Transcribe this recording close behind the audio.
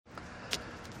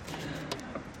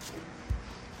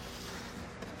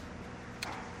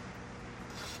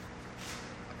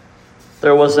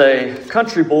There was a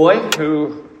country boy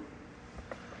who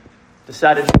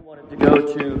decided he wanted to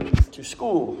go to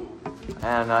school.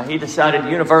 And he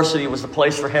decided university was the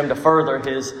place for him to further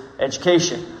his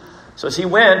education. So as he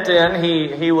went in,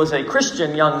 he was a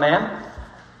Christian young man.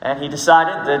 And he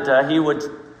decided that he would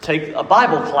take a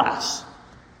Bible class.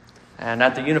 And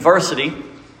at the university,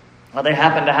 they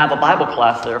happened to have a Bible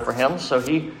class there for him. So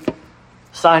he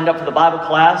signed up for the Bible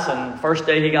class. And the first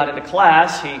day he got into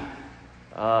class, he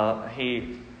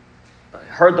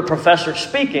heard the professor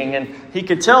speaking, and he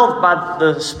could tell by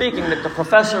the speaking that the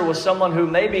professor was someone who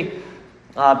maybe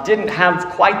didn't have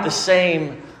quite the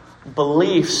same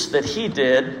beliefs that he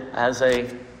did as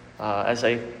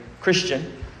a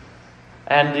Christian.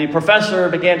 And the professor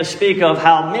began to speak of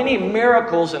how many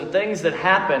miracles and things that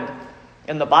happened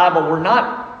in the Bible were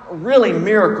not really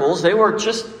miracles. They were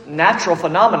just natural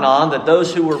phenomenon that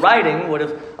those who were writing would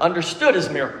have understood as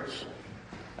miracles.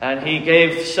 And he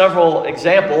gave several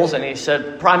examples, and he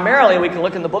said, primarily we can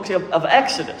look in the book of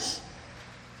Exodus.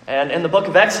 And in the book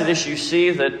of Exodus, you see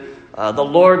that the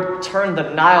Lord turned the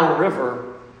Nile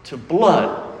River to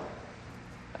blood.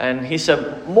 And he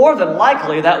said, more than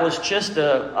likely, that was just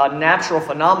a natural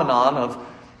phenomenon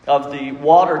of the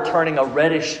water turning a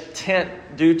reddish tint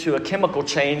due to a chemical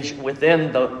change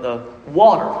within the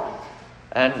water.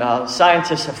 And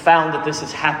scientists have found that this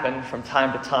has happened from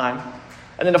time to time.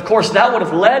 And then, of course, that would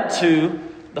have led to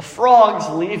the frogs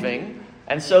leaving.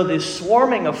 And so the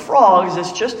swarming of frogs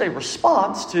is just a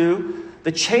response to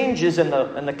the changes in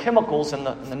the chemicals in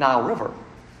the Nile River.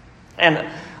 And,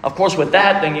 of course, with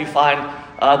that, then you find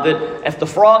that if the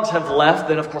frogs have left,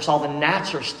 then, of course, all the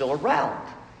gnats are still around.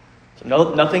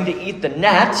 So nothing to eat the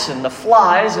gnats and the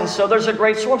flies, and so there's a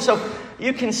great swarm. So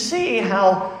you can see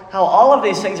how all of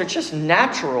these things are just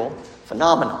natural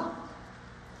phenomena.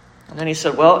 And then he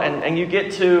said, well, and you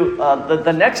get to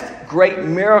the next great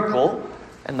miracle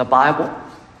in the Bible,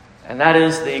 and that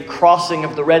is the crossing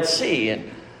of the Red Sea.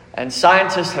 And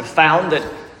scientists have found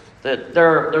that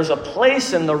there's a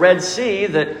place in the Red Sea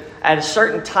that at a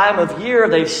certain time of year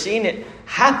they've seen it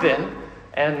happen,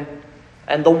 and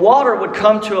the water would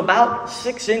come to about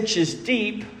 6 inches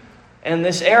deep in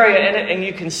this area, and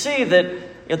you can see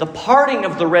that the parting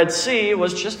of the Red Sea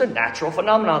was just a natural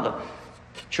phenomenon. The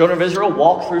children of Israel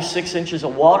walked through 6 inches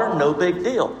of water, no big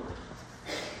deal.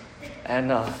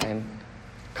 And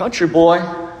country boy,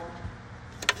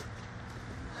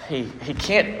 he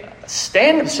can't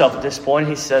stand himself at this point.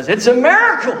 He says, "It's a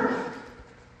miracle!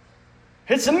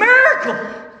 It's a miracle!"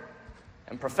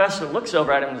 And professor looks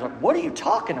over at him and is like, "What are you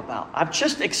talking about? I've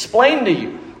just explained to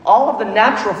you all of the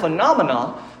natural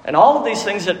phenomena and all of these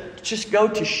things that just go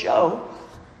to show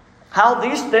how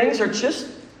these things are just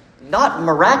not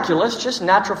miraculous, just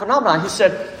natural phenomena." He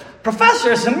said,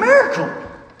 "Professor, it's a miracle.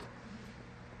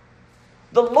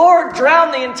 The Lord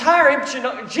drowned the entire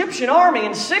Egyptian army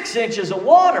in 6 inches of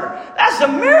water. That's a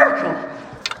miracle."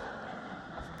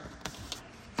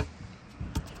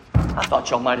 I thought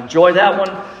y'all might enjoy that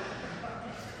one.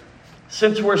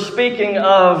 Since we're speaking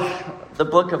of the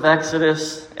book of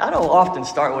Exodus, I don't often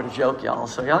start with a joke, y'all,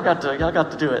 so y'all got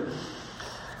to do it.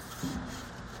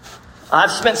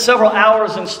 I've spent several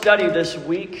hours in study this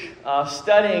week,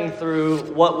 studying through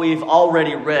what we've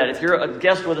already read. If you're a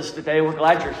guest with us today, we're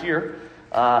glad you're here.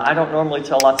 I don't normally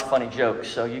tell lots of funny jokes,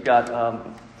 so you got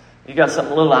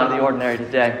something a little out of the ordinary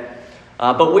today.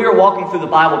 But we are walking through the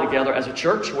Bible together as a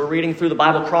church. We're reading through the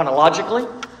Bible chronologically.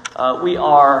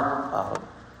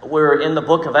 We're in the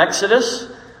book of Exodus,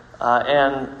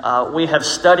 and we have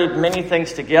studied many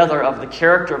things together of the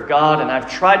character of God, and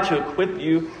I've tried to equip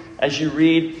you as you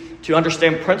read to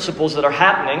understand principles that are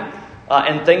happening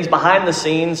and things behind the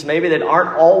scenes, maybe that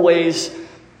aren't always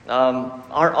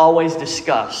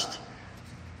discussed.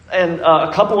 And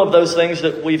a couple of those things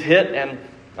that we've hit and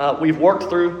we've worked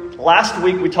through. Last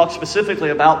week we talked specifically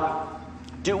about,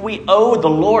 do we owe the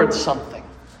Lord something?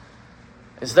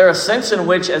 Is there a sense in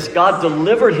which, as God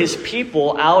delivered his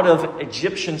people out of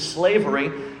Egyptian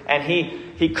slavery, and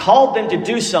he called them to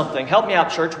do something? Help me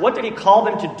out, church. What did he call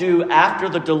them to do after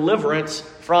the deliverance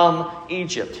from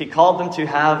Egypt? He called them to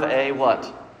have a what?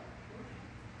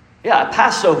 Yeah, a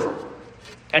Passover.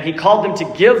 And he called them to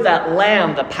give that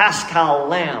lamb, the Paschal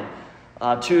lamb,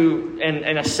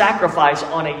 in a sacrifice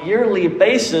on a yearly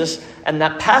basis. And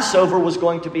that Passover was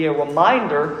going to be a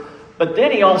reminder. But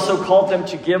then he also called them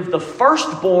to give the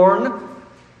firstborn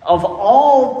of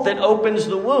all that opens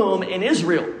the womb in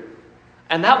Israel.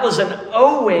 And that was an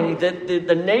owing that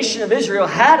the nation of Israel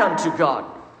had unto God.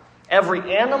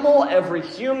 Every animal, every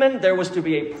human, there was to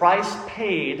be a price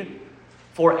paid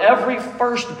for every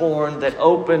firstborn that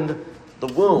opened the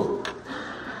womb.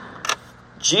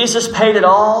 Jesus paid it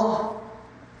all.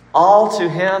 All to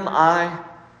him I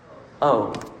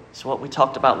owe. It's what we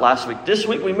talked about last week. This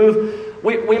week we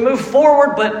move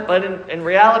forward, but in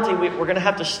reality we're going to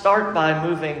have to start by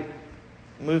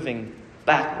moving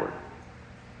backward.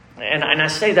 And I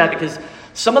say that because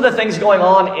some of the things going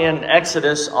on in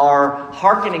Exodus are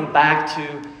hearkening back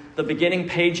to the beginning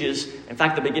pages, in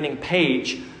fact the beginning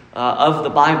page of the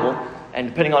Bible, and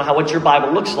depending on what your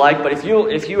Bible looks like. But if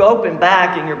you open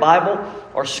back in your Bible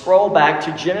or scroll back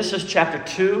to Genesis chapter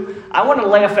 2, I want to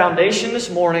lay a foundation this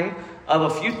morning of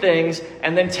a few things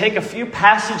and then take a few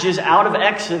passages out of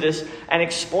Exodus and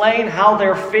explain how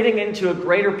they're fitting into a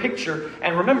greater picture.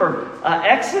 And remember,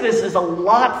 Exodus is a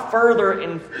lot further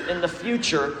in the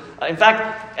future. In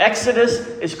fact, Exodus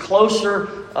is closer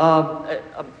to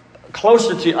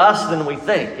us than we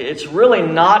think. It's really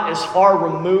not as far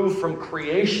removed from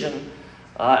creation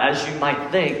as you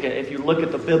might think. If you look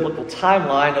at the biblical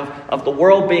timeline of the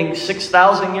world being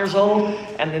 6,000 years old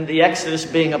and then the Exodus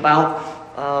being about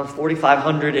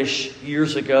 4,500-ish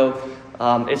years ago.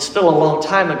 It's still a long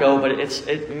time ago, but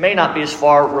it may not be as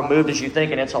far removed as you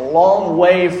think, and it's a long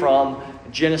way from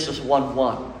Genesis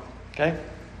 1:1. Okay?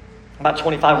 About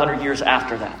 2,500 years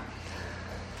after that.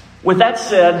 With that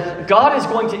said, God is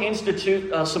going to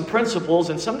institute some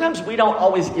principles, and sometimes we don't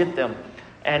always get them.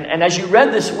 And as you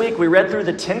read this week, we read through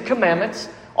the 10 Commandments.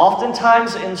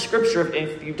 Oftentimes in Scripture,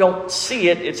 if you don't see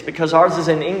it, it's because ours is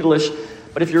in English.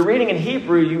 But if you're reading in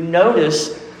Hebrew, you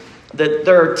notice that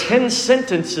there are 10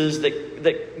 sentences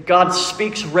that God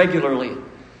speaks regularly.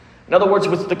 In other words,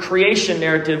 with the creation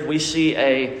narrative, we see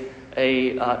a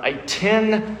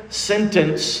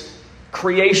 10-sentence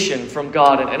creation from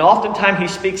God. And oftentimes He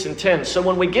speaks in 10. So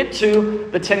when we get to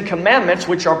the 10 Commandments,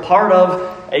 which are part of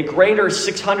a greater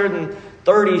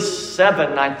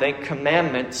 637, I think,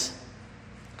 commandments,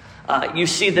 you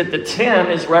see that the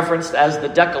 10 is referenced as the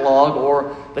Decalogue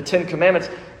or the 10 Commandments.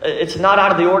 It's not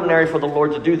out of the ordinary for the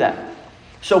Lord to do that.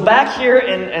 So back here,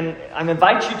 and I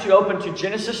invite you to open to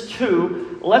Genesis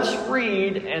 2. Let's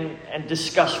read and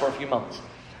discuss for a few moments.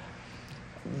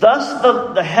 Thus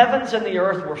the heavens and the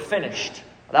earth were finished.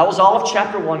 That was all of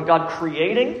chapter 1, God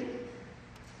creating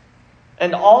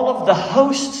and all of the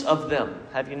hosts of them.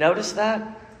 Have you noticed that?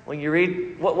 When you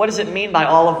read, what does it mean by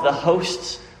all of the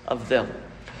hosts of them?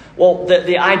 Well,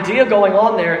 the idea going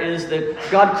on there is that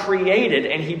God created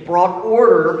and He brought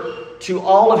order to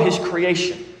all of His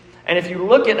creation. And if you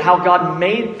look at how God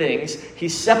made things, He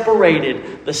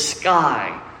separated the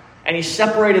sky and He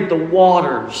separated the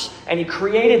waters and He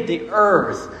created the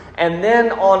earth. And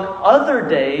then on other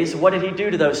days, what did He do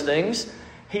to those things?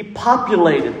 He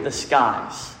populated the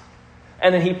skies.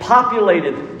 And then He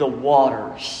populated the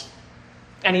waters.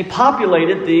 And He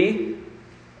populated the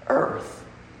earth.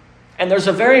 And there's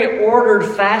a very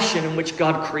ordered fashion in which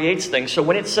God creates things. So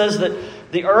when it says that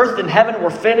the earth and heaven were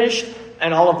finished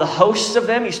and all of the hosts of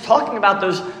them, He's talking about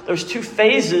those two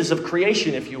phases of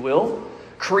creation, if you will.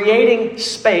 Creating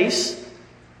space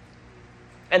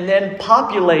and then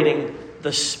populating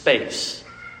the space.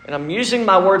 And I'm using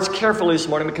my words carefully this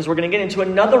morning because we're going to get into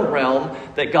another realm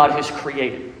that God has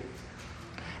created.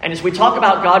 And as we talk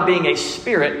about God being a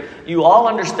spirit, you all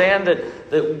understand that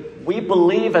we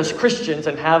believe as Christians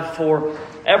and have for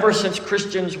ever since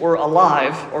Christians were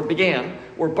alive or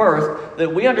were birthed,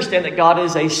 that we understand that God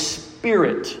is a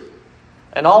spirit.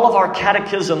 And all of our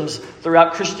catechisms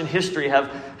throughout Christian history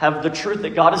have the truth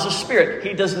that God is a spirit.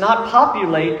 He does not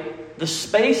populate the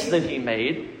space that He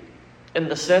made in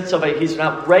the sense of He's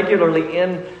not regularly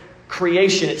in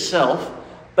creation itself,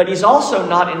 but He's also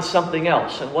not in something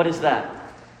else. And what is that?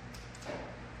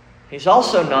 He's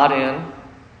also not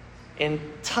in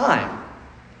time.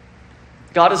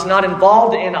 God is not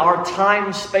involved in our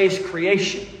time-space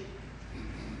creation.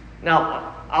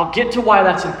 Now, I'll get to why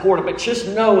that's important, but just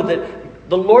know that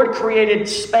the Lord created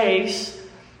space.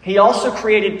 He also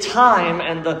created time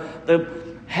and the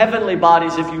heavenly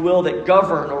bodies, if you will, that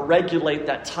govern or regulate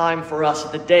that time for us,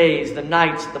 the days, the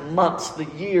nights, the months, the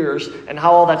years, and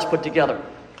how all that's put together.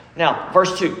 Now,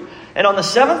 verse 2. And on the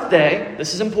seventh day,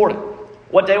 this is important.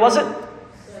 What day was it?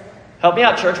 Help me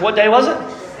out, church. What day was it?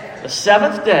 The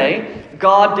seventh day,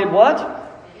 God did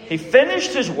what? He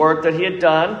finished His work that He had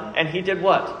done, and He did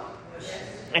what?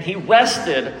 And He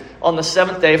rested on the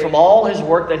seventh day from all His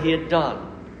work that He had done.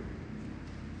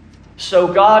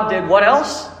 So God did what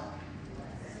else?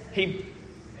 He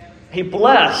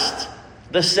blessed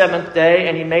the seventh day,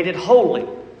 and He made it holy.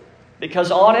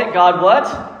 Because on it, God what?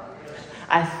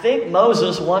 I think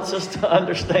Moses wants us to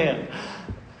understand.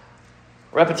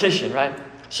 Repetition, right?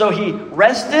 So He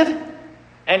rested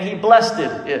and He blessed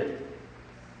it.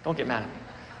 Don't get mad at me.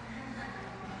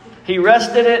 He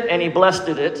rested it and He blessed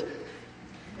it.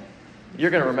 You're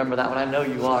going to remember that one. I know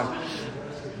you are.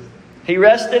 He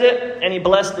rested it and he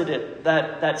blessed it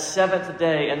that seventh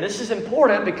day. And this is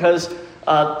important because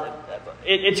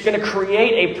it's going to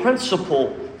create a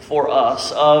principle for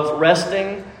us of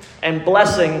resting and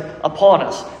blessing upon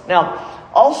us. Now,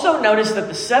 also notice that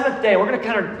the seventh day, we're going to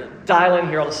kind of dial in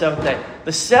here on the seventh day.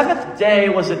 The seventh day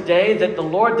was a day that the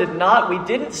Lord we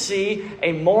didn't see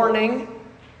a morning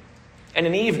and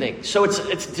an evening. So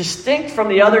it's distinct from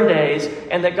the other days,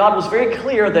 and that God was very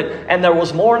clear and there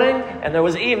was morning and there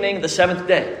was evening the seventh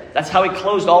day. That's how he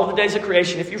closed all the days of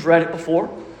creation, if you've read it before.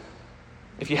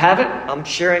 If you haven't, I'm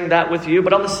sharing that with you.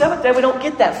 But on the seventh day, we don't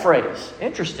get that phrase.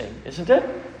 Interesting, isn't it?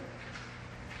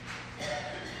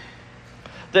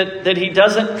 That he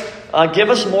doesn't give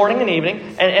us morning and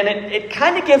evening. And it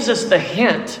kind of gives us the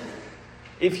hint,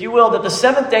 if you will, that the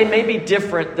seventh day may be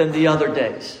different than the other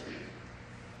days.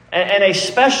 And a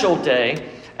special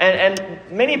day. And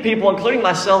many people, including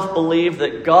myself, believe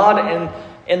that God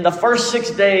in the first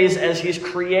 6 days, as he's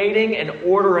creating and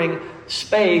ordering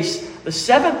space, the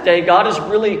seventh day, God is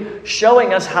really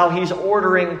showing us how he's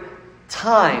ordering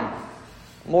time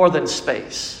more than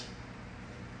space.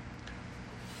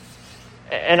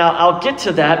 And I'll get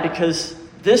to that because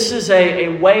this is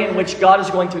a way in which God is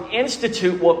going to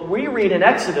institute what we read in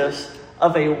Exodus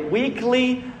of a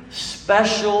weekly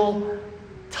special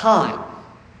time.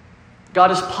 God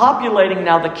is populating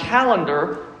now the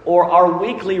calendar or our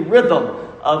weekly rhythm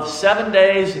of 7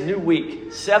 days, new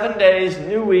week, 7 days,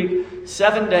 new week,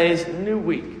 7 days, new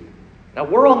week. Now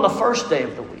we're on the first day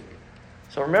of the week.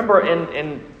 So remember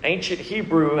in ancient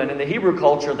Hebrew and in the Hebrew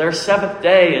culture, their seventh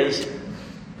day is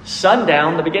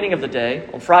sundown, the beginning of the day,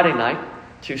 on Friday night,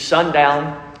 to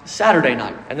sundown Saturday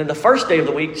night. And then the first day of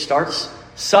the week starts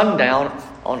sundown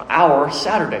on our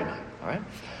Saturday night. All right?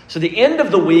 So the end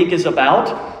of the week is about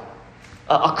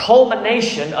a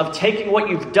culmination of taking what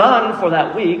you've done for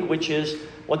that week, which is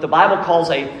what the Bible calls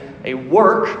a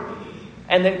work,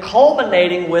 and then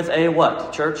culminating with a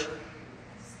what, church?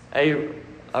 A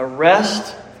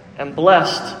rest and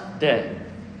blessed day.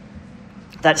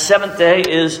 That seventh day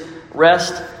is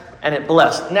rest and it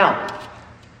blessed. Now,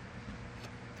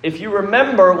 if you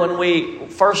remember when we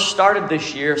first started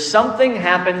this year, something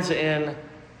happens in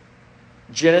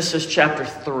Genesis chapter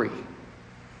 3.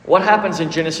 What happens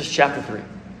in Genesis chapter 3?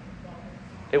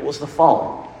 It was the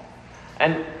fall.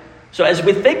 And so as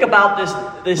we think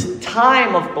about this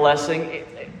time of blessing,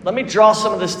 let me draw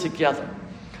some of this together.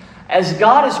 As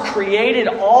God has created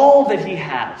all that he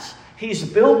has, he's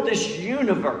built this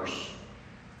universe.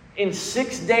 In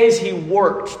 6 days he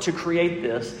worked to create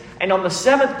this. And on the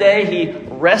seventh day he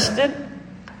rested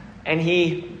and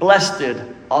he blessed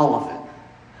all of it.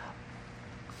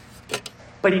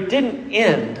 But he didn't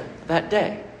end that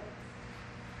day,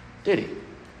 did he?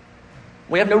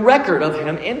 We have no record of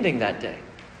him ending that day.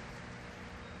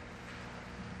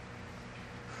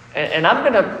 And I'm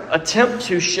going to attempt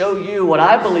to show you what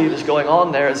I believe is going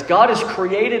on there, as God has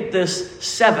created this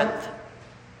seventh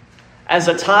as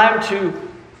a time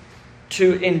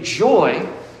to enjoy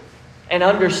and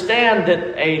understand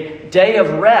that a day of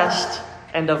rest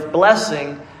and of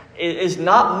blessing is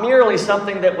not merely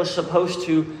something that was supposed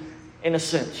to, in a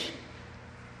sense,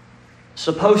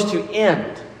 supposed to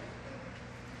end,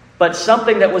 but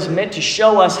something that was meant to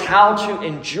show us how to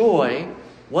enjoy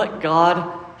what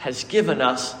God has given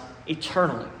us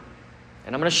eternally.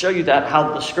 And I'm going to show you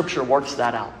how the scripture works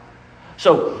that out.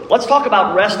 So let's talk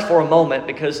about rest for a moment,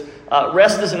 because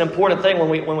rest is an important thing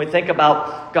when we think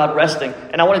about God resting.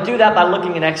 And I want to do that by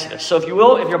looking in Exodus. So if you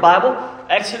will, if your Bible,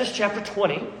 Exodus chapter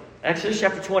 20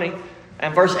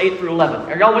 and verse 8 through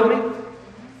 11. Are y'all with me?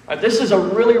 All right, this is a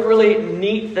really, really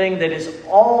neat thing that is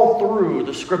all through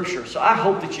the scripture. So I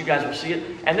hope that you guys will see it.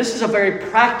 And this is a very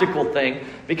practical thing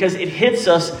because it hits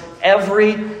us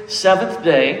every seventh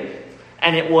day.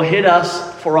 And it will hit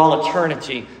us for all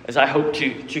eternity, as I hope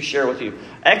to share with you.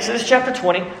 Exodus chapter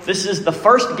 20. This is the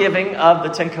first giving of the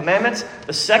Ten Commandments.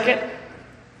 The second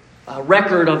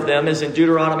record of them is in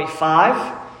Deuteronomy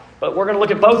 5. But we're going to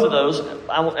look at both of those.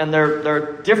 And there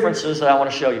are differences that I want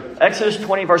to show you. Exodus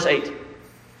 20, verse 8.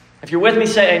 If you're with me,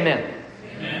 say amen.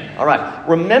 Amen. All right.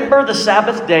 Remember the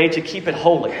Sabbath day to keep it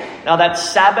holy. Now that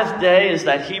Sabbath day is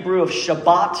that Hebrew of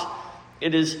Shabbat.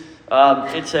 It is...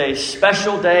 it's a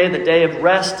special day, the day of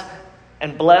rest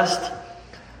and blessed.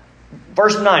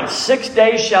 Verse 9, 6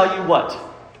 days shall you what?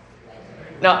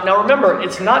 Now remember,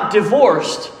 it's not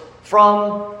divorced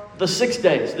from the 6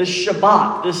 days. This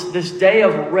Shabbat, this day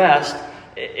of rest,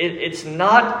 it's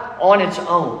not on its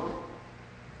own.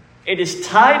 It is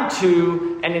tied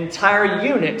to an entire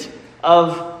unit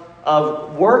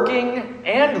of working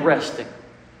and resting.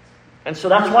 And so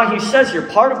that's why he says here,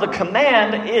 part of the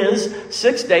command is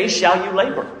 6 days shall you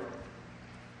labor.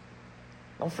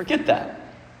 Don't forget that.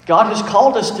 God has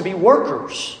called us to be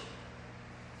workers.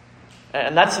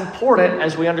 And that's important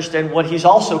as we understand what he's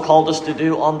also called us to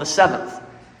do on the seventh,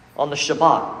 on the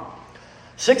Shabbat.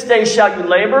 6 days shall you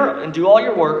labor and do all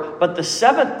your work, but the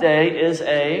seventh day is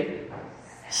a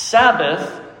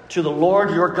Sabbath to the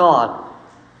Lord your God.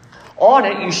 On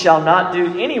it you shall not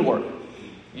do any work.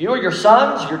 You or your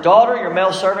sons, your daughter, your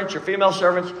male servants, your female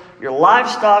servants, your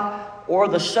livestock, or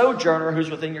the sojourner who's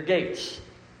within your gates.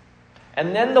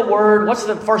 And then the word, what's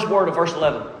the first word of verse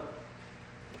 11?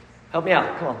 Help me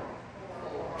out, come on.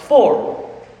 For.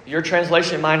 Your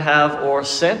translation might have or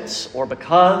since or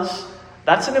because.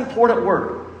 That's an important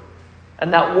word.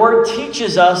 And that word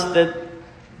teaches us that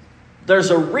there's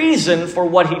a reason for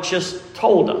what he just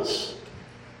told us.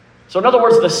 So in other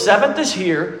words, the seventh is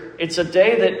here. It's a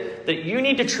day that you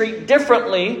need to treat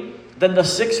differently than the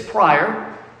 6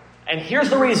 prior. And here's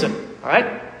the reason. All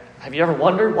right? Have you ever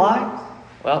wondered why?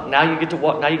 Well, now you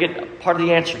get part of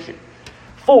the answer here.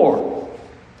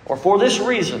 For this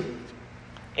reason,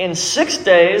 in 6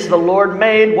 days the Lord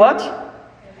made what?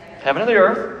 Heaven and the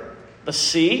earth, the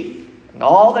sea, and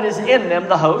all that is in them,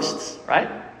 the hosts, right?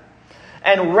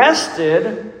 And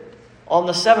rested on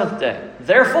the seventh day.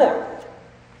 Therefore,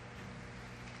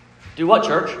 do what,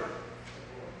 church?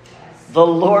 The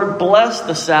Lord blessed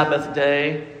the Sabbath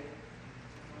day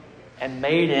and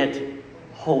made it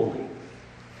holy.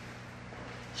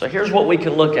 So here's what we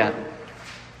can look at.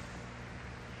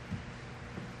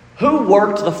 Who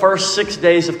worked the first 6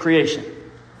 days of creation?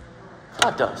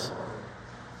 God does.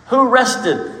 Who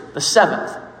rested the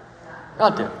seventh?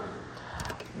 God did.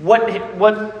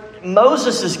 What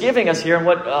Moses is giving us here, and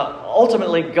what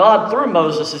ultimately God through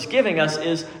Moses is giving us,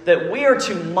 is that we are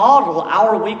to model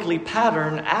our weekly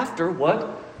pattern after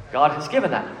what God has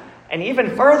given that. And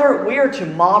even further, we are to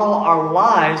model our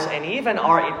lives and even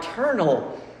our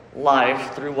eternal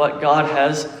life through what God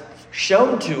has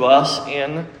shown to us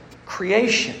in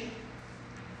creation.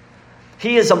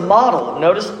 He is a model.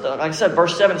 Notice, like I said,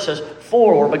 verse 7 says,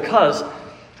 for or because.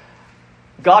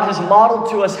 God has modeled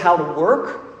to us how to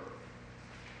work,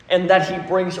 and that he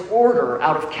brings order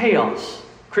out of chaos.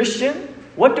 Christian,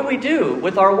 what do we do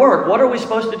with our work? What are we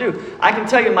supposed to do? I can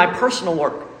tell you my personal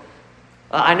work.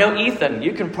 I know Ethan,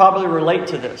 you can probably relate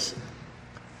to this.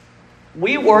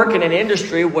 We work in an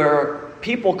industry where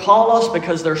people call us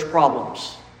because there's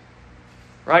problems.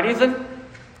 Right, Ethan?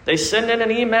 They send in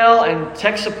an email and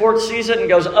tech support sees it and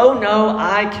goes, oh no,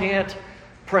 I can't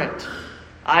print.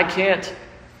 I can't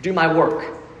do my work.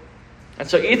 And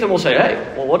so Ethan will say,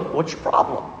 hey, well, what's your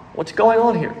problem? What's going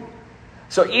on here?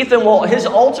 So Ethan his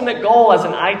ultimate goal as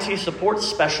an IT support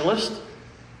specialist,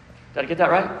 did I get that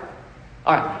right?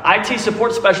 All right, IT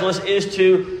support specialist is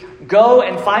to go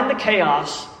and find the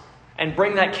chaos and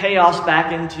bring that chaos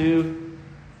back into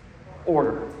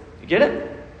order. You get it?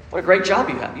 What a great job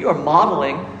you have. You are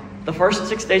modeling the first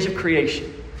 6 days of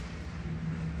creation.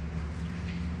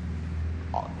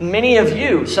 Many of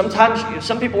you, sometimes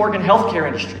some people work in healthcare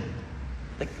industry.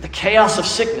 The chaos of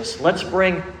sickness. Let's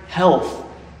bring health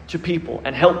to people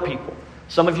and help people.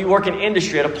 Some of you work in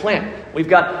industry at a plant. We've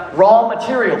got raw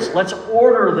materials. Let's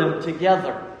order them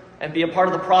together and be a part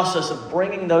of the process of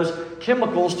bringing those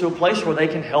chemicals to a place where they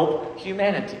can help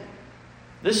humanity.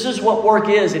 This is what work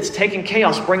is. It's taking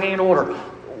chaos, bringing it in order.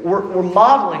 We're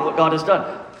modeling what God has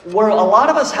done. Where a lot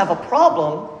of us have a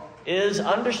problem is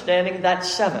understanding that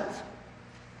seventh.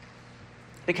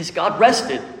 Because God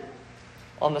rested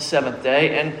on the seventh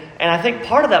day. And I think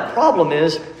part of that problem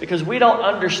is because we don't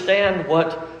understand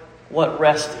what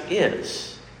rest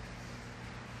is.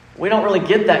 We don't really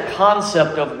get that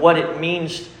concept of what it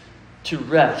means to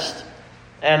rest.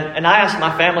 And I asked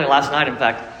my family last night, in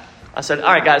fact, I said,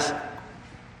 all right, guys,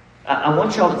 I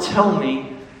want y'all to tell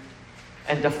me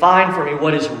and define for me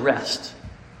what is rest.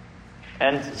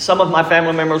 And some of my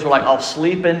family members were like, oh,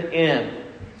 sleeping in.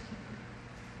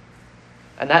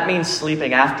 And that means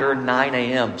sleeping after 9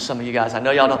 a.m. Some of you guys, I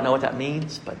know y'all don't know what that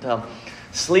means, but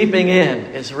sleeping in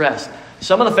is rest.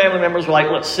 Some of the family members were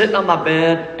like, look, sitting on my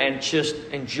bed and just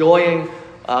enjoying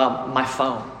my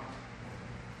phone.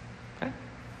 Okay?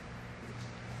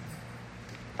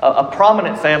 A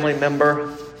prominent family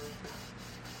member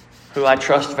who I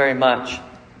trust very much,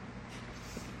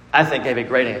 I think gave a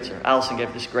great answer. Allison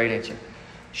gave this great answer.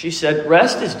 She said,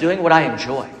 rest is doing what I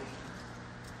enjoy.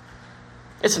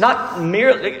 It's not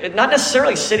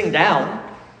necessarily sitting down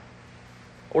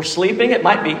or sleeping. It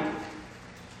might be.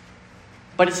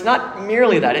 But it's not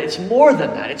merely that. It's more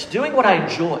than that. It's doing what I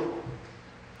enjoy.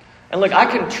 And look, I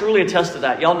can truly attest to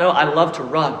that. Y'all know I love to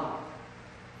run.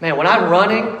 Man, when I'm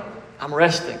running, I'm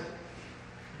resting.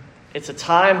 It's a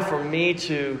time for me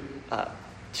to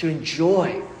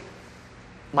enjoy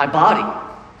my body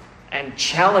and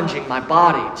challenging my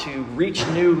body to reach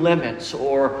new limits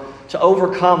or to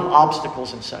overcome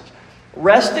obstacles and such.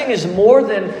 Resting is more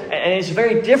than, and it's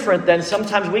very different than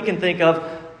sometimes we can think of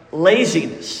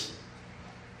laziness.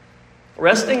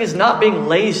 Resting is not being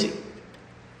lazy.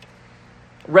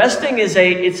 Resting is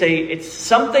it's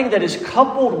something that is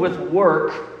coupled with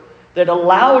work that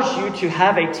allows you to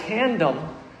have a tandem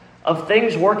of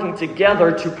things working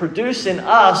together to produce in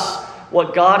us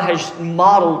what God has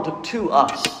modeled to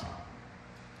us.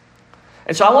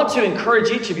 And so I want to encourage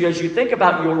each of you as you think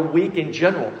about your week in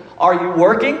general. Are you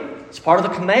working? It's part of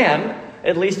the command,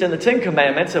 at least in the 10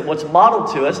 Commandments, of what's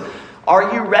modeled to us.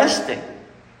 Are you resting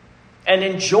and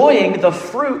enjoying the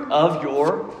fruit of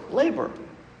your labor?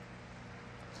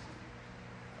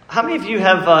 How many of you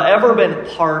have ever been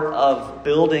part of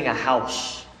building a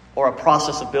house or a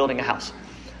process of building a house?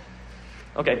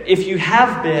 Okay, if you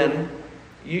have been,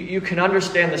 you can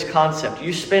understand this concept.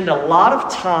 You spend a lot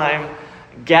of time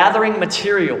gathering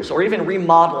materials or even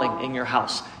remodeling in your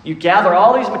house. You gather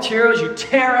all these materials, you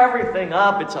tear everything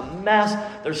up, it's a mess,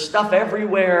 there's stuff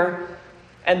everywhere,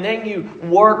 and then you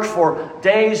work for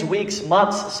days, weeks,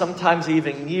 months, sometimes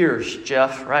even years,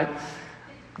 Jeff, right?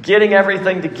 Getting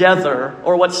everything together,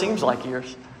 or what seems like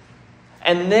years.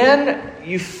 And then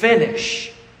you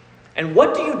finish. And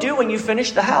what do you do when you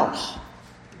finish the house?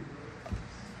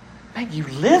 Man, you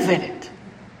live in it,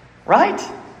 right?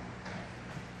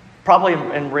 Probably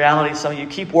in reality, some of you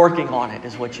keep working on it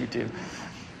is what you do.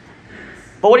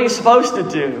 But what are you supposed to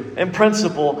do? In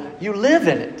principle, you live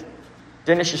in it.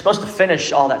 Dennis, you're supposed to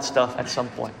finish all that stuff at some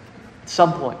point. At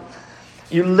some point.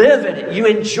 You live in it. You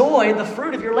enjoy the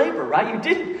fruit of your labor, right?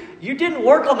 You didn't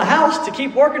work on the house to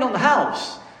keep working on the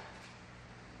house.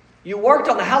 You worked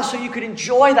on the house so you could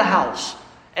enjoy the house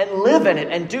and live in it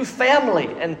and do family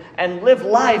and live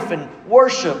life and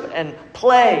worship and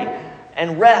play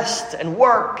and rest and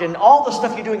work and all the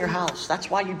stuff you do in your house. That's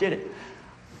why you did it.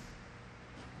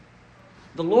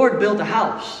 The Lord built a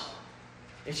house.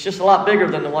 It's just a lot bigger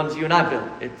than the ones you and I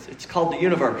built. It's called the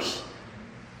universe.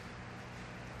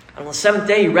 On the seventh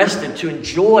day, He rested to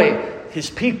enjoy His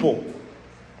people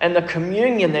and the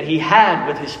communion that He had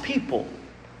with His people.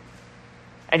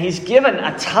 And He's given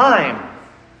a time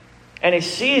and a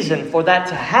season for that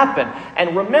to happen.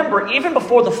 And remember, even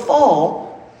before the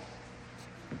fall,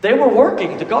 they were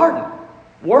working the garden.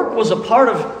 Work was a part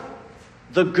of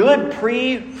the good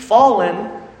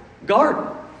pre-fallen garden.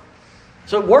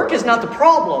 So work is not the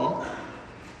problem.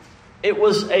 It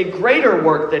was a greater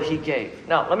work that He gave.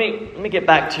 Now, let me get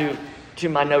back to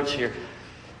my notes here.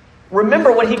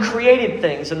 Remember, when He created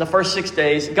things in the first 6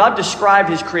 days, God described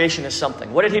His creation as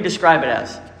something. What did He describe it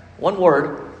as? One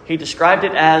word. He described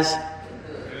it as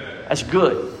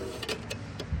good.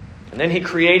 And then He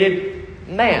created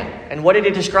man. And what did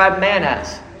He describe man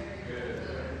as?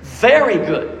 Very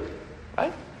good.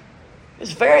 Right?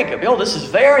 It's very good. Behold, this is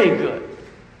very good.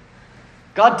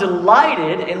 God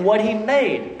delighted in what He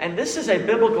made. And this is a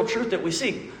biblical truth that we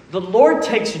see. The Lord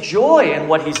takes joy in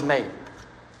what He's made.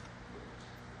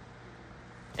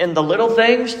 In the little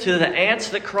things, to the ants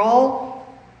that crawl.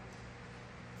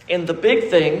 In the big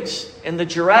things, in the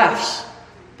giraffes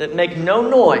that make no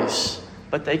noise,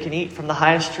 but they can eat from the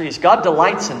highest trees. God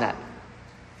delights in that.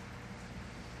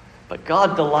 But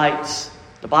God delights,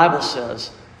 the Bible says,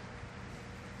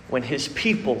 when His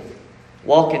people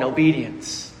walk in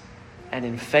obedience and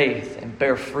in faith and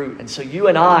bear fruit. And so you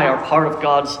and I are part of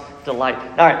God's delight.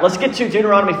 All right, let's get to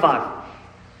Deuteronomy 5.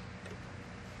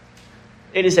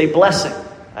 It is a blessing.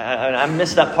 I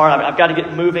missed that part. I've got to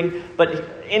get moving. But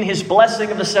in His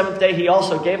blessing of the seventh day, He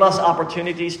also gave us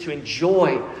opportunities to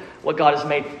enjoy what God has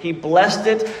made. He blessed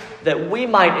it that we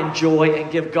might enjoy and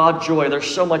give God joy.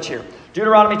 There's so much here.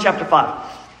 Deuteronomy chapter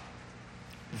 5.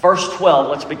 Verse 12,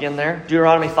 let's begin there.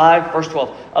 Deuteronomy 5, verse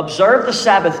 12. Observe the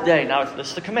Sabbath day. Now, this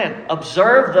is the command.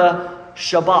 Observe the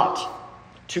Shabbat,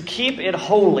 to keep it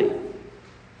holy.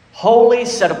 Holy,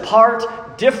 set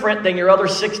apart, different than your other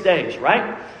 6 days,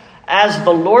 right? As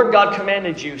the Lord God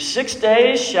commanded you, 6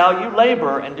 days shall you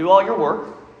labor and do all your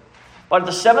work. But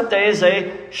the seventh day is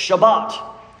a Shabbat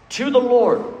to the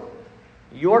Lord,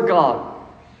 your God.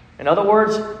 In other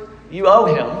words, you owe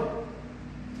Him.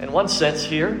 In one sense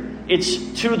here,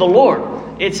 it's to the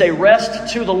Lord. It's a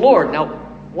rest to the Lord. Now,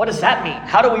 what does that mean?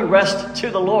 How do we rest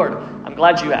to the Lord? I'm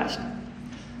glad you asked.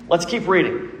 Let's keep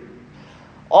reading.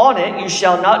 On it you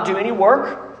shall not do any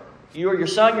work. You or your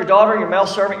son, your daughter, your male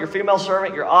servant, your female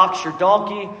servant, your ox, your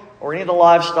donkey, or any of the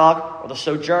livestock, or the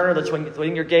sojourner that's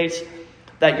within your gates.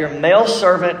 that your male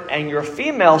servant and your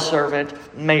female servant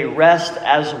may rest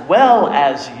as well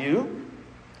as you.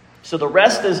 So the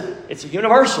rest it's a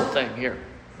universal thing here.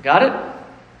 Got it?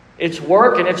 It's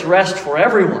work and it's rest for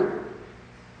everyone.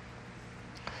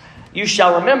 You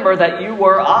shall remember that you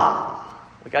were,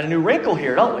 we got a new wrinkle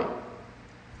here, don't we?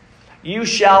 You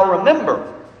shall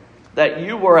remember that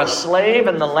you were a slave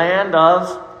in the land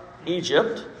of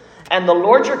Egypt, and the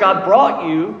Lord your God brought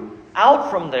you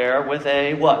out from there with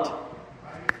a what?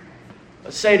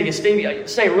 Say it again, Stevie.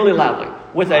 Say it really loudly.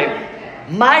 With a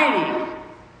mighty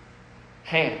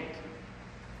hand.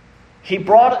 He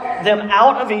brought them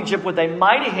out of Egypt with a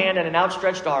mighty hand and an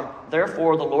outstretched arm.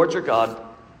 Therefore, the Lord your God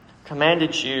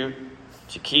commanded you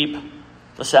to keep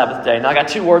the Sabbath day. Now, I got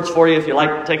 2 words for you if you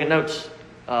like taking notes,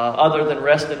 other than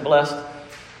rest and blessed.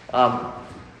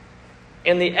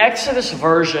 In the Exodus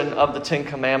version of the 10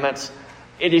 Commandments,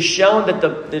 it is shown that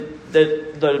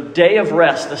the day of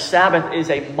rest, the Sabbath,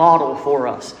 is a model for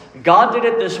us. God did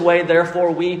it this way,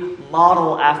 therefore we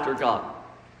model after God.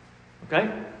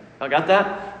 Okay? I got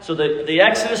that? So the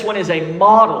Exodus one is a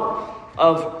model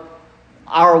of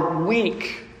our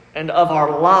week and of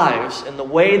our lives and the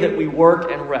way that we work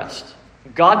and rest.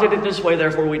 God did it this way,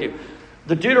 therefore we do.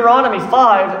 The Deuteronomy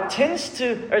 5 seems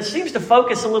to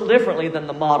focus a little differently than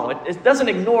the model. It doesn't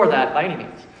ignore that by any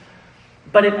means.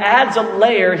 But it adds a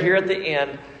layer here at the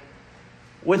end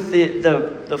with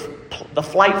the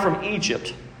flight from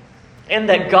Egypt. And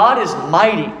that God is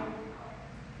mighty.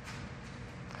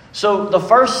 So the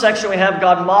first section we have,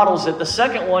 God models it. The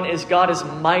second one is God is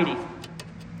mighty.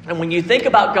 And when you think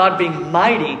about God being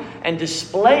mighty and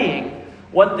displaying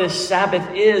what this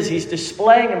Sabbath is, He's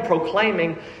displaying and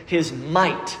proclaiming His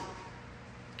might.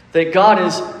 That God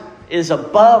is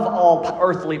above all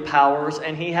earthly powers,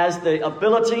 and He has the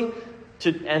ability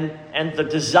to and the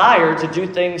desire to do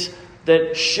things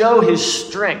that show His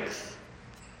strength.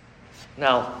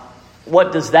 Now,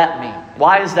 what does that mean?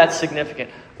 Why is that significant?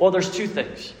 Well, there's 2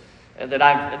 things that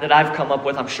I've come up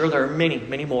with. I'm sure there are many,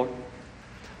 many more.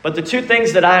 But the 2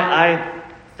 things that I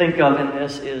think of in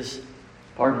this is,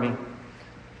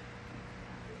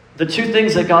 the 2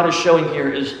 things that God is showing here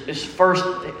is first,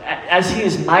 as He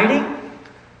is mighty,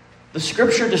 the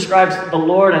Scripture describes the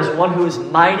Lord as one who is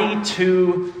mighty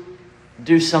to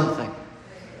do something.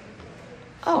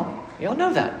 Oh, you all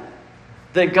know that.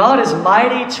 That God is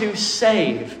mighty to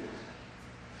save.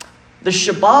 The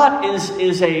Shabbat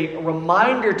is a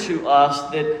reminder to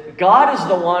us that God is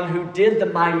the one who did the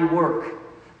mighty work.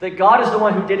 That God is the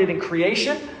one who did it in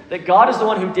creation. That God is the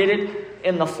one who did it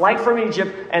in the flight from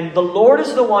Egypt. And the Lord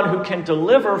is the one who can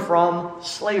deliver from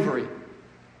slavery.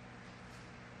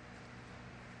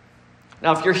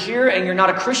 Now, if you're here and you're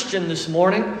not a Christian this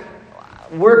morning,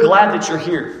 we're glad that you're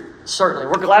here. Certainly.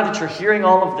 We're glad that you're hearing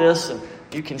all of this and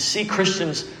you can see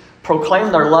Christians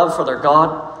proclaim their love for their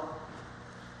God.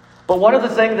 But one of the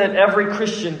things that every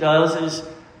Christian does is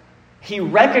he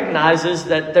recognizes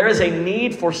that there is a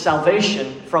need for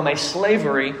salvation from a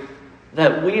slavery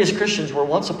that we as Christians were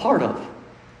once a part of.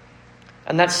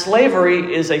 And that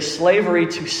slavery is a slavery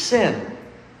to sin.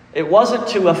 It wasn't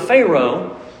to a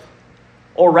Pharaoh,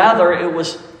 or rather it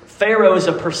was Pharaoh is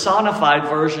a personified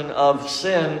version of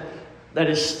sin that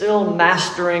is still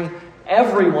mastering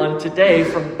everyone today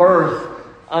from birth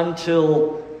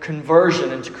until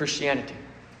conversion into Christianity.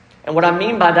 And what I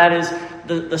mean by that is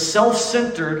the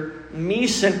self-centered,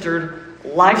 me-centered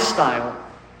lifestyle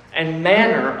and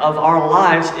manner of our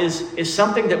lives is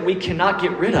something that we cannot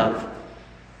get rid of.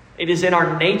 It is in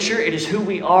our nature. It is who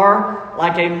we are.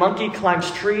 Like a monkey climbs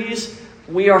trees,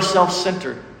 we are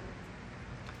self-centered.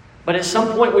 But at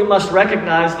some point we must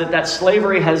recognize that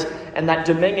slavery and that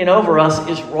dominion over us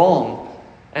is wrong.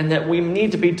 And that we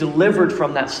need to be delivered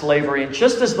from that slavery. And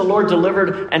just as the Lord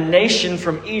delivered a nation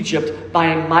from Egypt by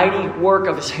a mighty work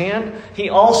of His hand, He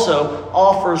also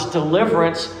offers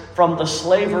deliverance from the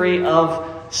slavery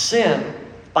of sin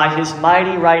by His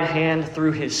mighty right hand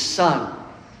through His Son,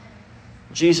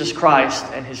 Jesus Christ,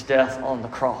 and His death on the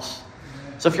cross.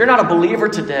 So if you're not a believer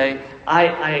today,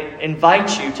 I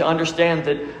invite you to understand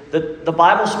that the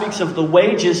Bible speaks of the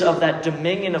wages of that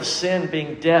dominion of sin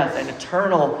being death and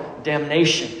eternal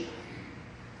damnation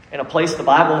in a place the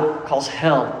Bible calls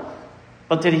hell.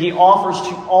 But that He offers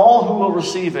to all who will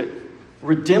receive it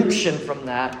redemption from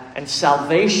that and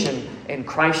salvation in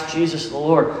Christ Jesus the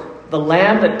Lord. The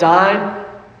Lamb that died,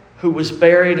 who was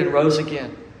buried and rose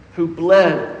again, who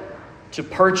bled to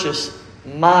purchase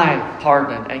my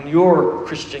pardon and your,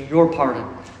 Christian, your pardon,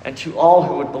 and to all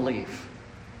who would believe.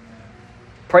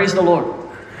 Praise the Lord.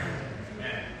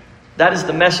 That is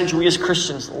the message we as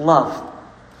Christians love.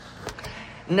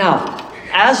 Now,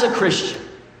 as a Christian,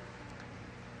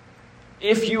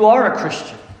 if you are a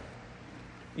Christian,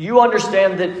 you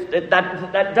understand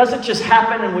that doesn't just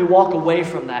happen and we walk away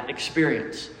from that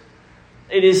experience.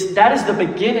 That is the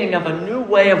beginning of a new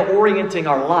way of orienting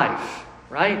our life,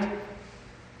 right?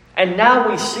 And now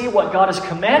we see what God has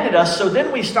commanded us, so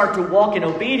then we start to walk in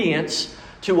obedience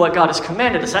to what God has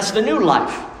commanded us. That's the new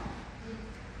life.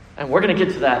 And we're going to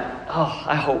get to that,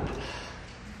 I hope.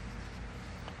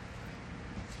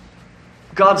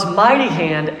 God's mighty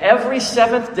hand, every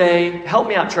seventh day, help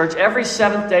me out, church, every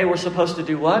seventh day we're supposed to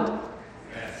do what?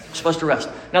 Rest. We're supposed to rest.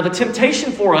 Now the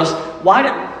temptation for us,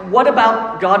 what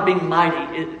about God being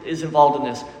mighty is involved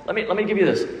in this? Let me give you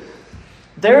this.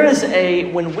 There is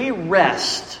when we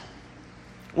rest,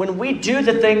 when we do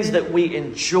the things that we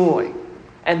enjoy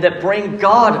and that bring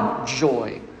God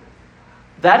joy,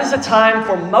 that is a time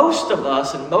for most of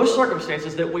us, in most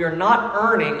circumstances, that we are not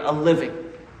earning a living.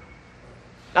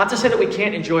 Not to say that we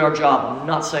can't enjoy our job. I'm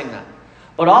not saying that.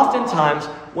 But oftentimes,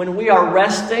 when we are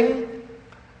resting,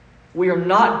 we are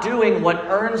not doing what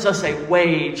earns us a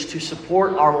wage to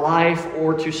support our life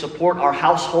or to support our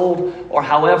household or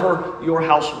however your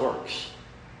house works.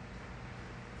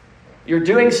 You're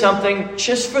doing something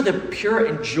just for the pure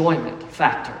enjoyment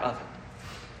factor of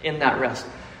it in that rest.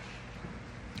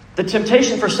 The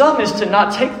temptation for some is to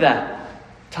not take that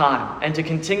time and to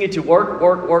continue to work.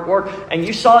 And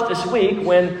you saw it this week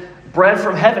when bread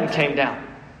from heaven came down.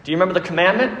 Do you remember the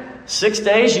commandment? 6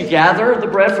 days you gather the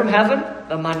bread from heaven,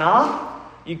 the manna.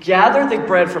 You gather the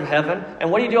bread from heaven.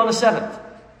 And what do you do on the seventh?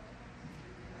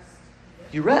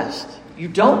 You rest. You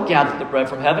don't gather the bread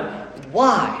from heaven.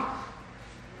 Why?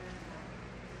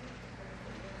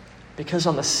 Because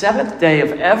on the seventh day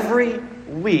of every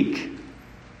week,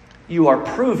 you are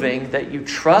proving that you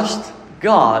trust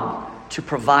God to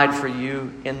provide for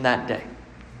you in that day.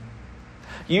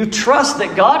 You trust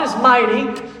that God is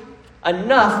mighty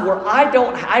enough where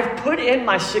I've put in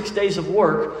my 6 days of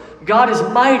work. God is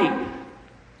mighty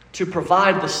to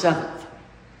provide the seventh.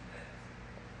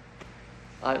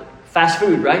 Fast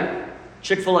food, right?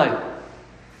 Chick-fil-A.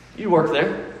 You work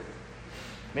there.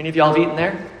 Many of y'all have eaten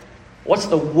there. What's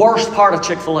the worst part of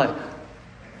Chick-fil-A?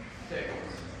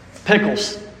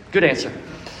 Pickles. Good answer.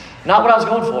 Not what I was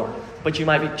going for, but you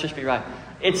might just be right.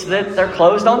 It's that they're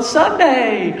closed on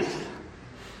Sunday.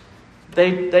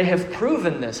 They have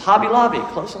proven this. Hobby Lobby,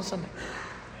 closed on Sunday.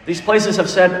 These places have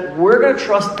said, we're going to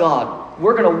trust God.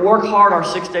 We're going to work hard our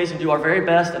 6 days and do our very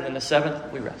best, and then the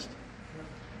seventh, we rest.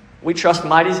 We trust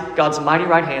God's mighty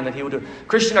right hand that He will do it.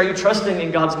 Christian, are you trusting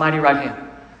in God's mighty right hand?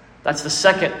 That's the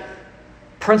second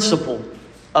principle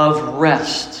of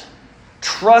rest.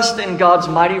 Trust in God's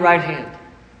mighty right hand.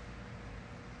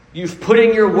 You've put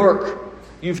in your work.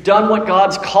 You've done what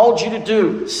God's called you to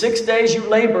do. 6 days you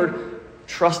labored.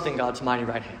 Trust in God's mighty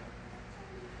right hand.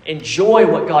 Enjoy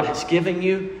what God has given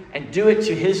you and do it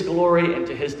to His glory and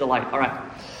to His delight. All right.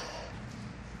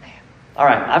 Man. All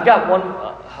right. I've got one.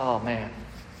 Oh, man.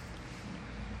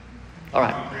 All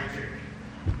right.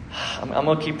 I'm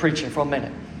going to keep preaching for a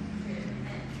minute.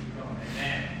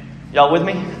 Y'all with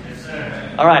me? Yes,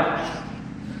 sir. All right.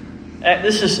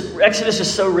 Exodus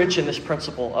is so rich in this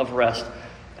principle of rest.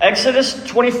 Exodus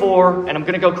 24, and I'm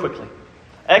going to go quickly.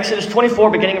 Exodus 24,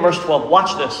 beginning of verse 12.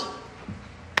 Watch this.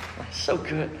 So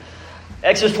good.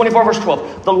 Exodus 24, verse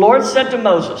 12. The Lord said to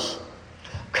Moses,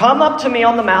 "Come up to me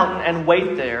on the mountain and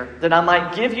wait there, that I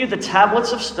might give you the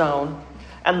tablets of stone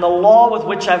and the law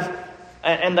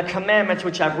and the commandments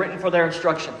which I've written for their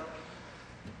instruction."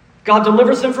 God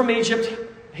delivers them from Egypt.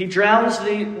 He drowns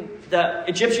the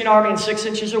Egyptian army in 6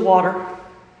 inches of water.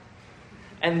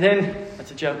 And then, that's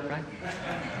a joke, right?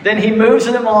 Then He moves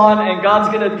them on,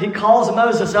 and He calls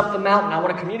Moses up the mountain. I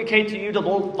want to communicate to you the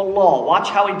law. Watch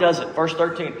how He does it. Verse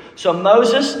 13. So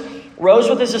Moses rose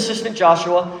with his assistant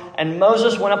Joshua, and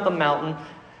Moses went up the mountain.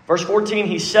 Verse 14,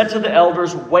 he said to the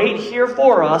elders, "Wait here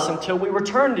for us until we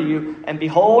return to you. And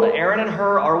behold, Aaron and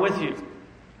Hur are with you,"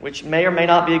 which may or may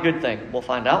not be a good thing. We'll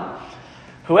find out.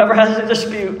 "Whoever has a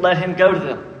dispute, let him go to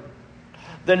them."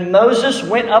 Then Moses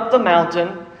went up the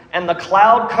mountain, and the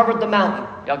cloud covered the mountain.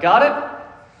 Y'all got it?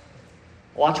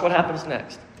 Watch what happens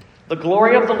next. The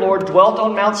glory of the Lord dwelt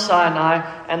on Mount Sinai,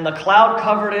 and the cloud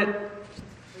covered it.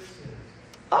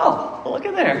 Oh, look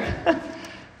at there.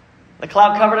 The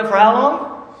cloud covered it for how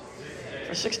long? 6 days.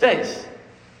 For 6 days.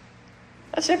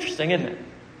 That's interesting, isn't it?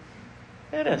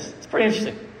 It is. It's pretty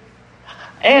interesting.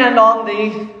 And on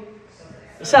the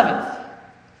 7th.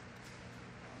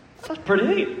 That's pretty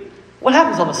neat. What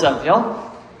happens on the 7th, y'all?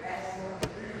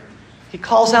 He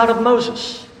calls out of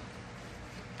Moses,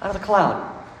 out of the cloud.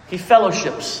 He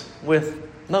fellowships with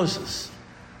Moses.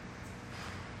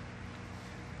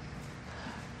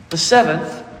 The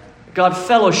 7th, God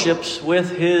fellowships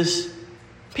with his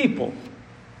people.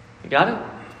 You got it?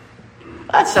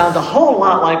 That sounds a whole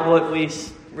lot like what we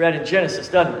read in Genesis,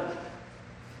 doesn't it?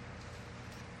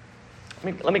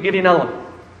 Let me give you another one.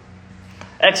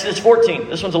 Exodus 14.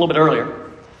 This one's a little bit earlier.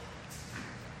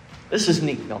 This is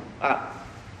neat. No. All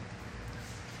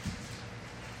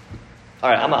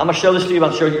right, I'm going to show this to you.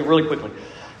 I'll show you really quickly.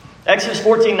 Exodus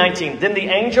 14:19. Then the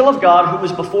angel of God who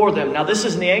was before them. Now this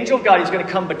is the angel of God. He's going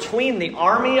to come between the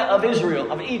army of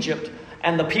Israel, of Egypt,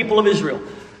 and the people of Israel.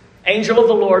 Angel of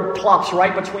the Lord plops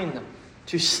right between them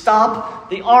to stop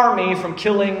the army from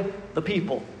killing the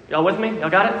people. Y'all with me? Y'all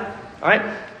got it? All right.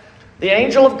 The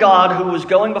angel of God who was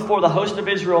going before the host of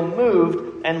Israel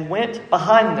moved and went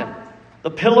behind them. The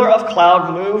pillar of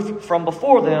cloud moved from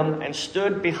before them and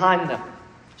stood behind them.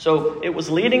 So it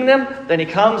was leading them, then he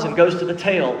comes and goes to the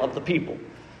tail of the people.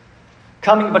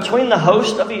 Coming between the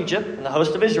host of Egypt and the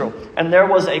host of Israel. And there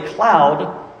was a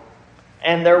cloud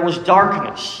and there was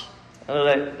darkness.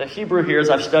 The Hebrew here,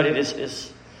 as I've studied,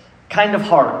 is kind of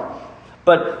hard.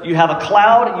 But you have a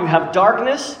cloud, you have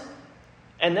darkness,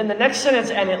 and then the next sentence,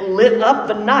 and it lit up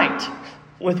the night,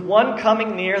 with one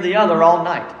coming near the other all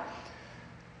night.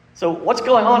 So what's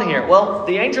going on here? Well,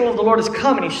 the angel of the Lord has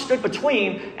come and he stood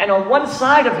between, and on one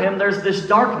side of him there's this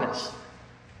darkness.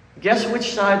 Guess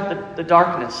which side the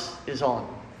darkness is on?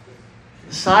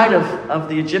 The side of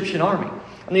the Egyptian army.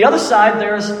 On the other side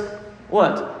there's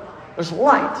what? There's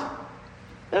light.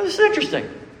 Now, this is interesting.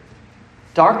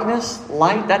 Darkness,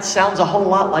 light, that sounds a whole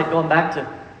lot like going back to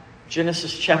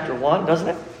Genesis chapter 1, doesn't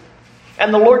it?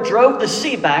 And the Lord drove the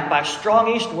sea back by a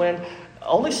strong east wind.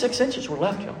 Only 6 inches were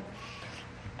left, y'all.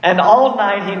 And all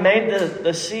night he made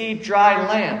the sea dry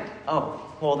land. Oh,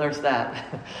 well, there's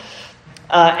that.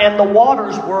 And the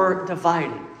waters were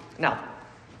divided. Now,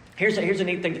 here's a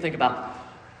neat thing to think about.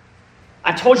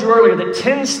 I told you earlier that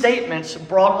 10 statements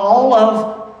brought all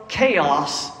of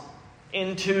chaos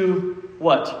into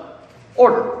what?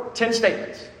 Order. 10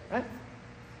 statements, right?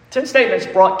 10 statements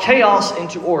brought chaos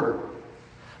into order.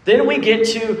 Then we get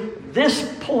to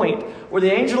this point where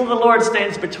the angel of the Lord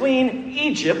stands between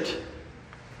Egypt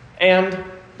and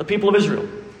the people of Israel.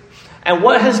 And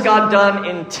what has God done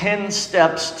in 10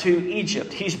 steps to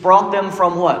Egypt? He's brought them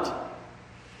from what?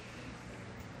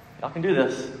 Y'all can do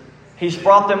this. He's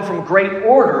brought them from great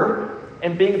order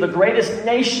and being the greatest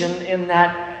nation in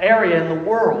that area in the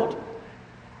world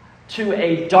to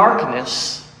a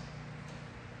darkness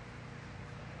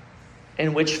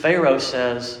in which Pharaoh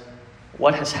says,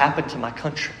 what has happened to my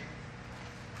country?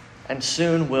 And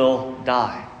soon will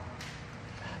die.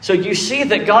 So you see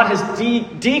that God has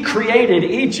decreated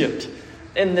Egypt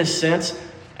in this sense.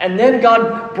 And then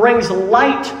God brings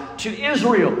light to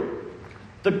Israel.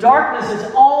 The darkness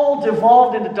is all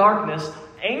devolved into darkness.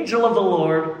 Angel of the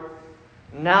Lord,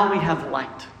 now we have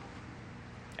light.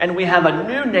 And we have a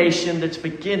new nation that's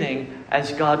beginning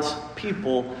as God's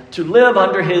people to live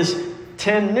under his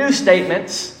 10 new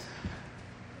statements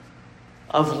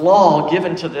of law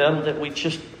given to them that we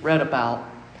just read about.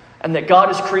 And that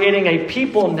God is creating a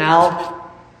people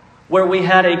now where we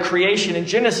had a creation in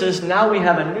Genesis. Now we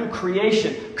have a new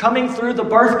creation coming through the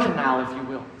birth canal, if you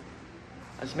will.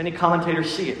 As many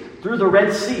commentators see it. Through the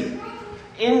Red Sea.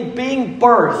 In being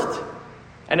birthed.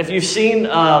 And if you've seen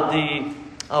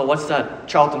what's that?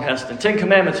 Charlton Heston, 10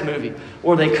 Commandments movie,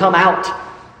 where they come out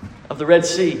of the Red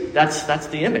Sea. That's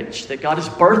the image that God is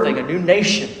birthing a new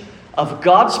nation of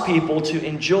God's people to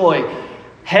enjoy.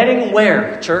 Heading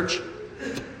where, church?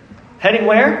 Heading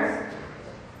where?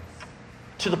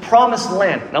 To the promised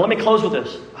land. Now let me close with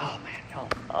this. Oh man, y'all.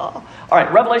 All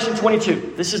right, Revelation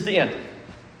 22. This is the end.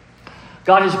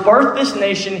 God has birthed this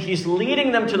nation. He's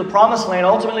leading them to the promised land.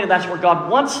 Ultimately, that's where God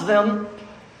wants them.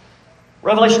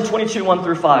 Revelation 22, 1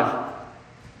 through 5.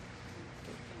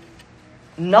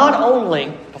 Not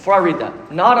only, before I read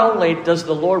that, not only does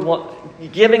the Lord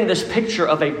want, giving this picture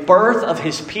of a birth of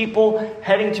his people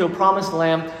heading to a promised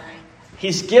land,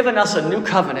 he's given us a new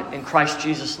covenant in Christ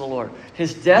Jesus the Lord.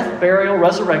 His death, burial,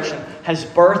 resurrection has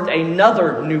birthed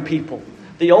another new people.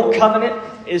 The old covenant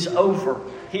is over.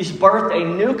 He's birthed a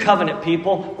new covenant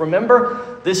people.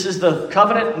 Remember, this is the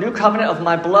covenant, new covenant of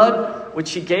my blood,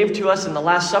 which he gave to us in the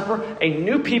Last Supper. A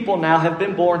new people now have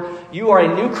been born. You are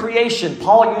a new creation.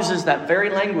 Paul uses that very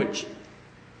language.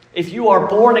 If you are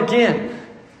born again,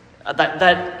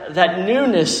 that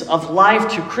newness of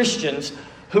life to Christians,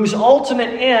 whose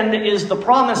ultimate end is the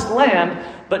promised land.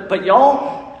 But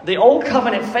y'all, the old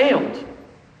covenant failed.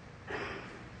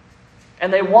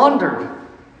 And they wandered.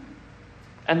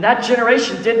 And that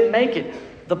generation didn't make it.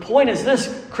 The point is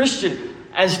this, Christian,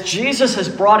 as Jesus has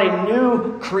brought a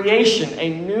new creation, a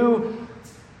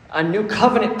new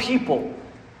covenant people,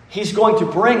 He's going to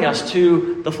bring us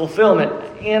to the fulfillment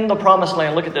in the promised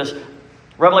land. Look at this.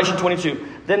 Revelation 22.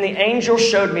 Then the angel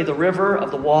showed me the river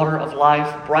of the water of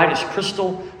life, bright as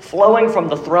crystal, flowing from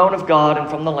the throne of God and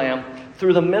from the Lamb,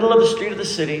 through the middle of the street of the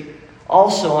city.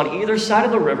 Also on either side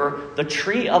of the river, the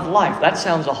tree of life. That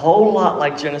sounds a whole lot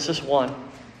like Genesis 1.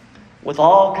 With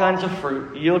all kinds of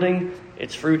fruit, yielding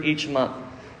its fruit each month.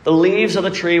 The leaves of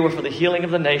the tree were for the healing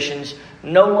of the nations.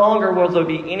 No longer will there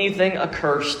be anything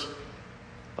accursed,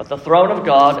 but the throne of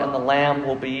God and the Lamb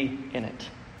will be in it.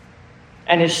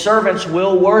 And his servants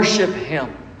will worship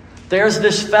him. There's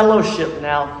this fellowship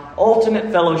now,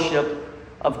 ultimate fellowship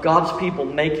of God's people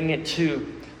making it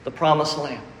to the promised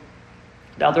land.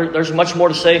 Now there's much more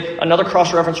to say. Another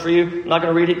cross-reference for you. I'm not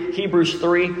going to read it. Hebrews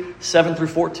 3, 7 through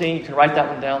 14. You can write that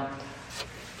one down.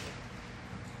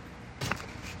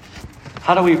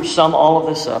 How do we sum all of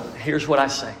this up? Here's what I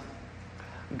say.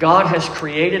 God has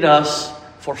created us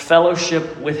for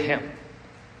fellowship with him.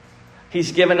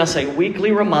 He's given us a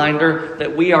weekly reminder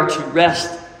that we are to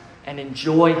rest and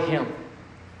enjoy him.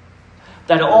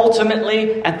 That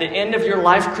ultimately, at the end of your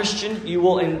life, Christian, you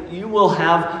will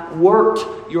have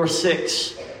worked your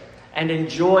 6 and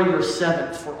enjoy your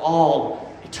 7th for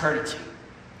all eternity.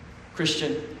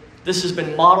 Christian, this has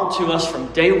been modeled to us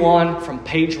from day 1, from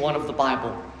page 1 of the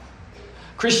Bible.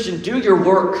 Christian, do your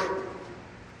work.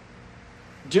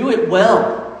 Do it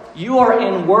well. You are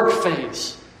in work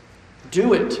phase.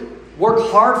 Do it.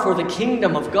 Work hard for the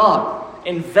kingdom of God.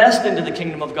 Invest into the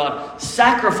kingdom of God.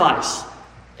 Sacrifice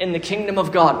in the kingdom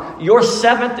of God. Your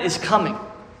 7th is coming.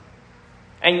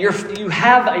 And you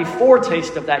have a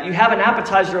foretaste of that. You have an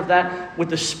appetizer of that with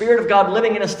the Spirit of God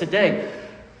living in us today,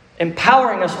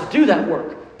 empowering us to do that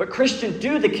work. But Christian,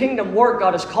 do the kingdom work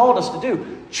God has called us to do.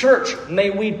 Church, may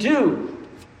we do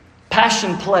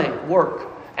passion play work,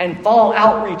 and fall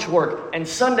outreach work, and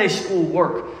Sunday school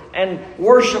work, and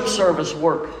worship service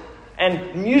work,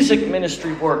 and music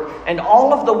ministry work, and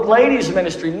all of the ladies'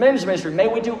 ministry, men's ministry. May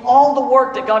we do all the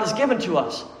work that God has given to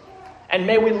us. And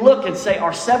may we look and say,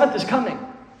 our 7th is coming.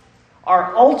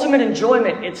 Our ultimate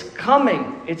enjoyment, it's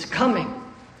coming. It's coming.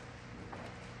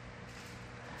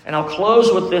 And I'll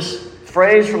close with this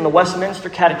phrase from the Westminster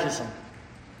Catechism.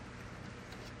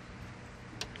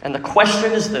 And the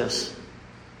question is this: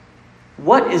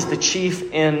 what is the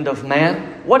chief end of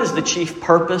man? What is the chief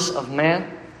purpose of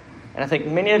man? And I think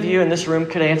many of you in this room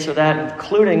could answer that,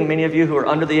 including many of you who are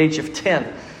under the age of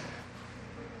 10.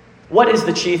 What is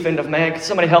the chief end of man? Can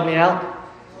somebody help me out?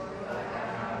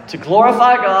 To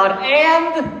glorify God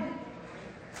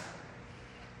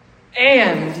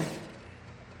and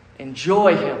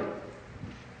enjoy him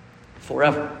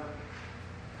forever.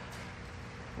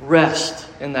 Rest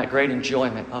in that great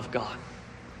enjoyment of God.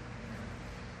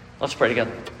 Let's pray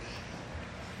together.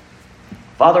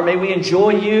 Father, may we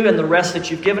enjoy you and the rest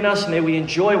that you've given us. May we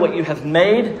enjoy what you have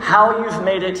made, how you've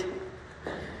made it.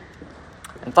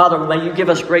 And Father, may you give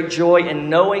us great joy in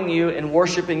knowing you and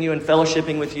worshiping you and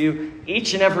fellowshipping with you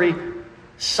each and every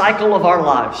cycle of our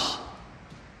lives.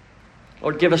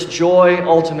 Lord, give us joy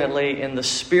ultimately in the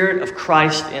Spirit of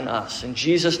Christ in us. In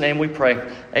Jesus' name we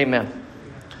pray. Amen.